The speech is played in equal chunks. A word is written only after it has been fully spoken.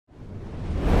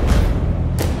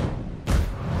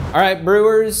All right,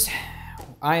 brewers,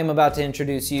 I am about to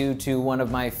introduce you to one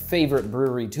of my favorite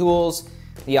brewery tools,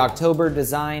 the October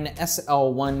Design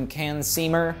SL1 can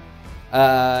seamer.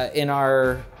 In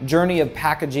our journey of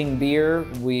packaging beer,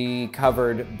 we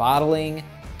covered bottling,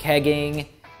 kegging,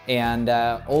 and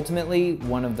ultimately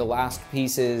one of the last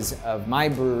pieces of my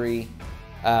brewery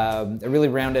that really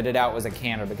rounded it out was a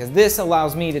canner, because this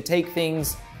allows me to take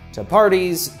things to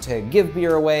parties, to give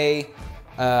beer away,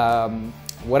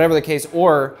 whatever the case,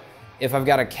 or if I've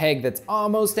got a keg that's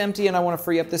almost empty and I want to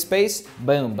free up the space,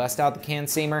 boom, bust out the can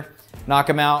seamer, knock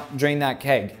them out, drain that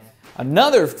keg.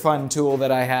 Another fun tool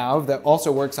that I have that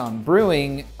also works on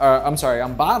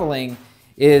on bottling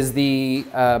is the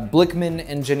Blickman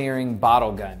Engineering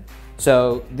bottle gun.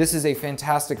 So this is a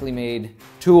fantastically made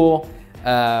tool,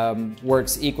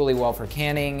 works equally well for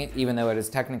canning, even though it is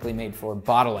technically made for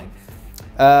bottling.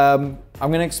 I'm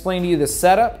gonna explain to you the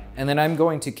setup, and then I'm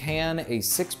going to can a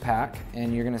 6-pack,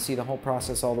 and you're gonna see the whole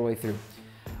process all the way through.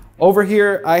 Over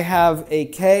here, I have a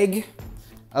keg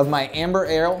of my amber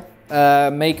ale,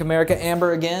 Make America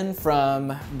Amber again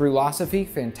from Brewlosophy,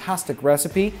 fantastic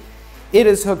recipe. It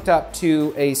is hooked up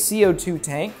to a CO2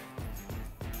 tank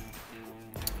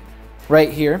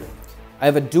right here. I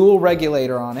have a dual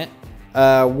regulator on it.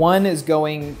 One is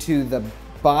going to the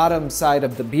bottom side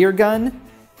of the beer gun,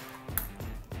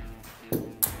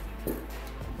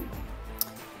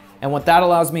 and what that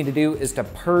allows me to do is to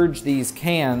purge these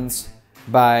cans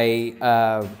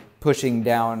by pushing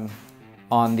down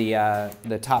on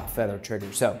the top feather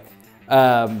trigger. So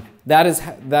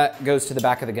that goes to the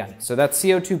back of the gun. So that's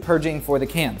CO2 purging for the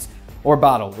cans or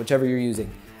bottle, whichever you're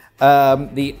using.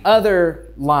 The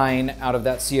other line out of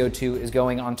that CO2 is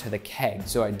going onto the keg.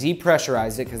 So I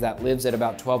depressurized it because that lives at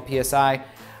about 12 PSI.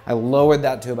 I lowered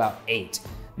that to about 8.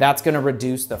 That's gonna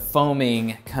reduce the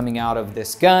foaming coming out of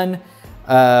this gun.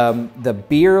 The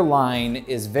beer line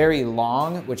is very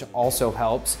long, which also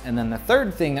helps. And then the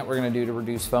third thing that we're gonna do to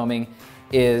reduce foaming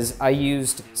is I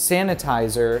used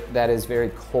sanitizer that is very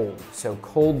cold. So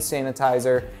cold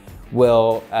sanitizer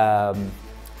will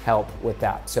help with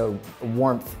that. So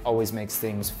warmth always makes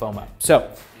things foam up. So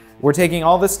we're taking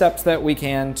all the steps that we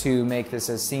can to make this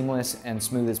as seamless and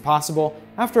smooth as possible.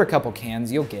 After a couple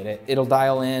cans, you'll get it. It'll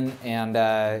dial in and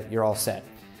you're all set.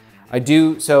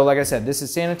 So like I said, this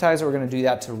is sanitizer. We're gonna do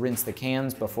that to rinse the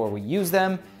cans before we use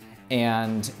them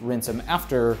and rinse them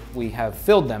after we have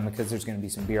filled them, because there's gonna be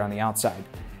some beer on the outside.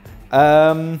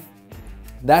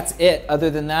 That's it. Other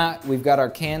than that, we've got our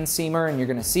can seamer and you're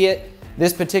gonna see it.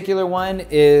 This particular one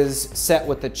is set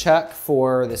with the chuck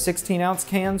for the 16-ounce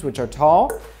cans, which are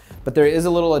tall, but there is a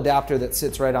little adapter that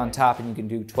sits right on top and you can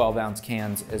do 12-ounce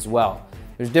cans as well.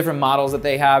 There's different models that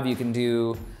they have. You can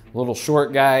do little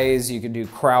short guys, you can do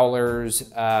crowlers,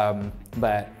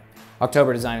 but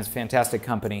October Design is a fantastic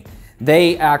company.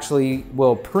 They actually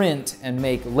will print and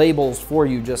make labels for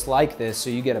you just like this, so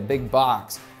you get a big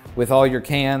box with all your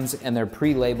cans and they're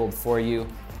pre-labeled for you.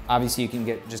 Obviously you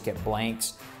can just get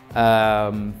blanks.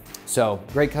 So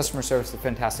great customer service, they're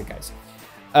fantastic guys.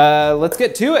 Let's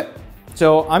get to it.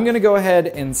 So I'm gonna go ahead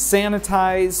and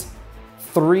sanitize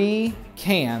 3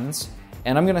 cans,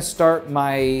 and I'm gonna start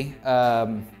my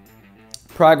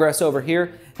progress over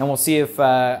here, and we'll see if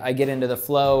I get into the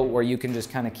flow where you can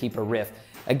just kind of keep a riff.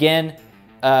 Again,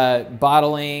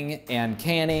 bottling and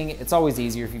canning, it's always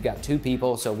easier if you've got 2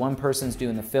 people, so one person's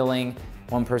doing the filling,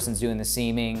 one person's doing the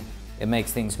seaming. It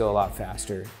makes things go a lot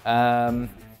faster.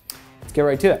 Let's get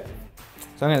right to it.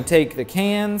 So I'm gonna take the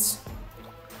cans,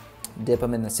 dip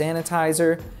them in the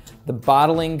sanitizer. The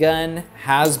bottling gun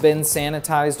has been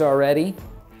sanitized already,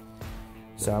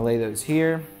 so I'll lay those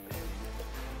here.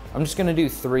 I'm just gonna do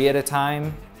 3 at a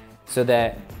time so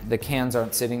that the cans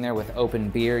aren't sitting there with open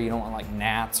beer. You don't want like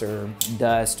gnats or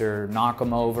dust or knock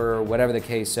them over or whatever the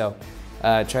case. So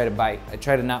I try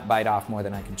to not bite off more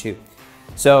than I can chew.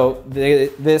 So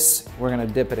this, we're gonna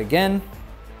dip it again.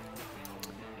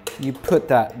 You put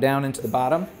that down into the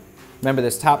bottom. Remember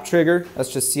this top trigger,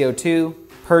 that's just CO2.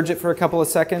 Purge it for a couple of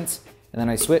seconds, and then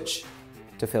I switch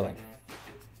to filling.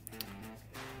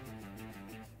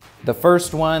 The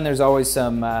first one, there's always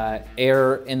some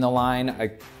air in the line.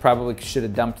 I probably should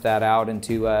have dumped that out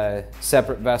into a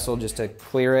separate vessel just to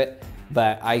clear it,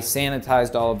 but I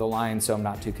sanitized all of the lines, so I'm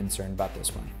not too concerned about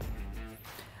this one.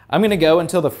 I'm gonna go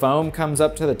until the foam comes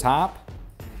up to the top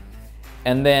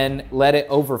and then let it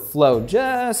overflow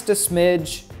just a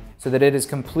smidge so that it is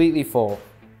completely full.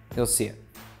 You'll see it.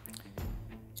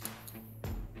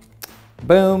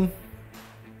 Boom.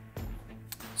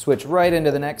 Switch right into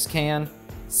the next can.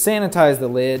 Sanitize the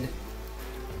lid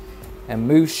and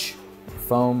moosh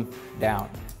foam down.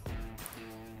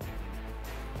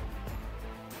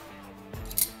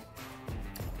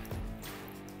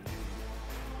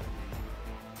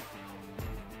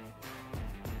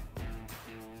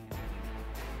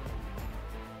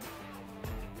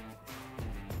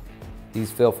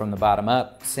 These fill from the bottom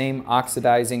up. Same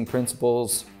oxidizing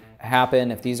principles happen.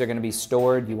 If these are gonna be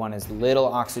stored, you want as little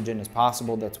oxygen as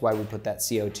possible. That's why we put that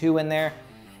CO2 in there,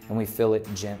 and we fill it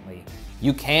gently.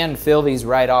 You can fill these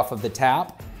right off of the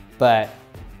tap, but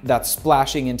that's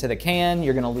splashing into the can.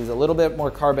 You're gonna lose a little bit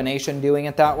more carbonation doing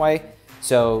it that way.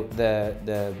 So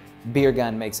the beer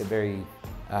gun makes it very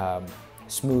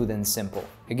smooth and simple.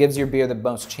 It gives your beer the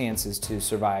most chances to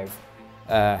survive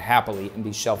happily and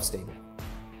be shelf stable.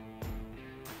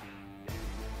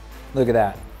 Look at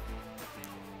that.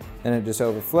 And it just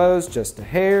overflows just a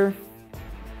hair.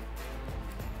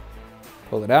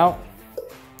 Pull it out.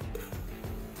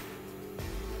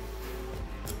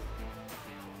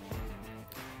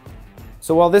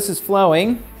 So while this is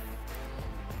flowing,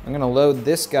 I'm gonna load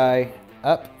this guy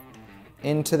up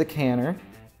into the canner,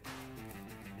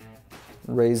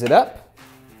 raise it up,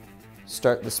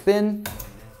 start the spin,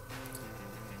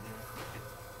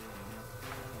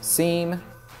 seam,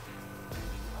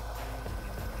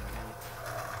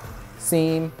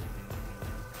 seam,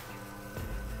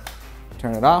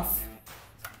 turn it off,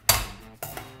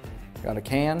 got a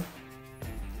can,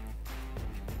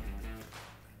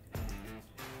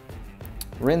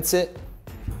 rinse it,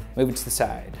 move it to the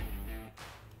side.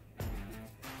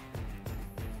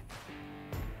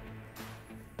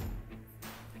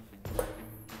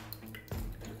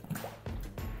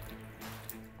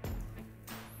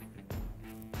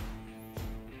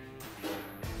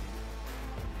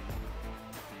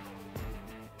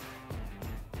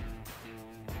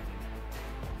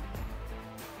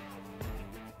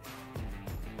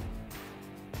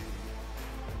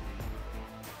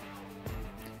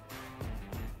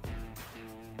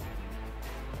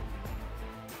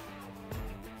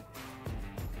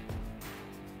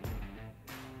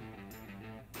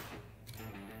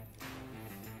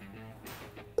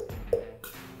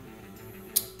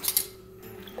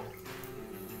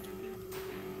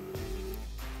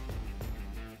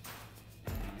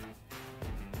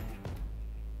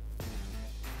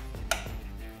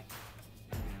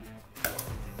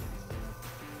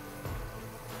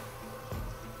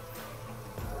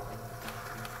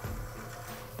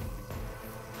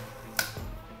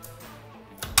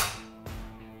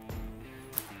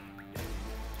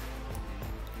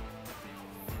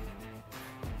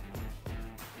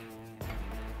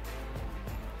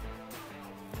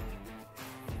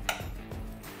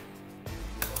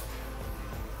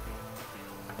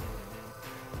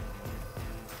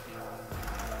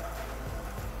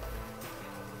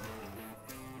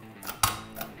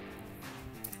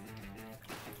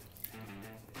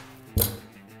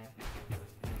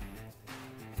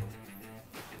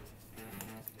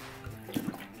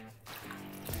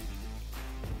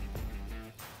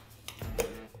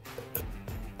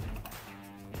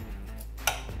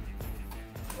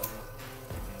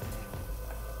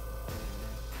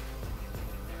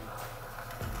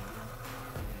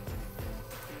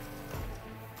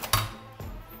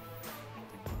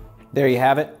 There you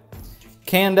have it.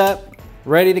 Canned up,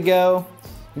 ready to go.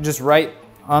 You just write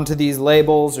onto these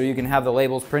labels, or you can have the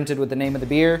labels printed with the name of the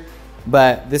beer,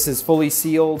 but this is fully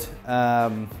sealed.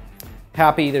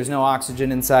 Happy, there's no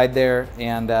oxygen inside there.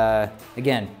 And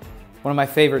again, one of my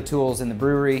favorite tools in the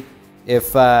brewery.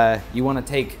 If you want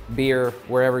to take beer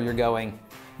wherever you're going,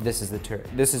 this is the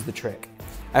trick.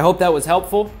 I hope that was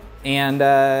helpful, and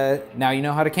now you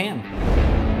know how to can.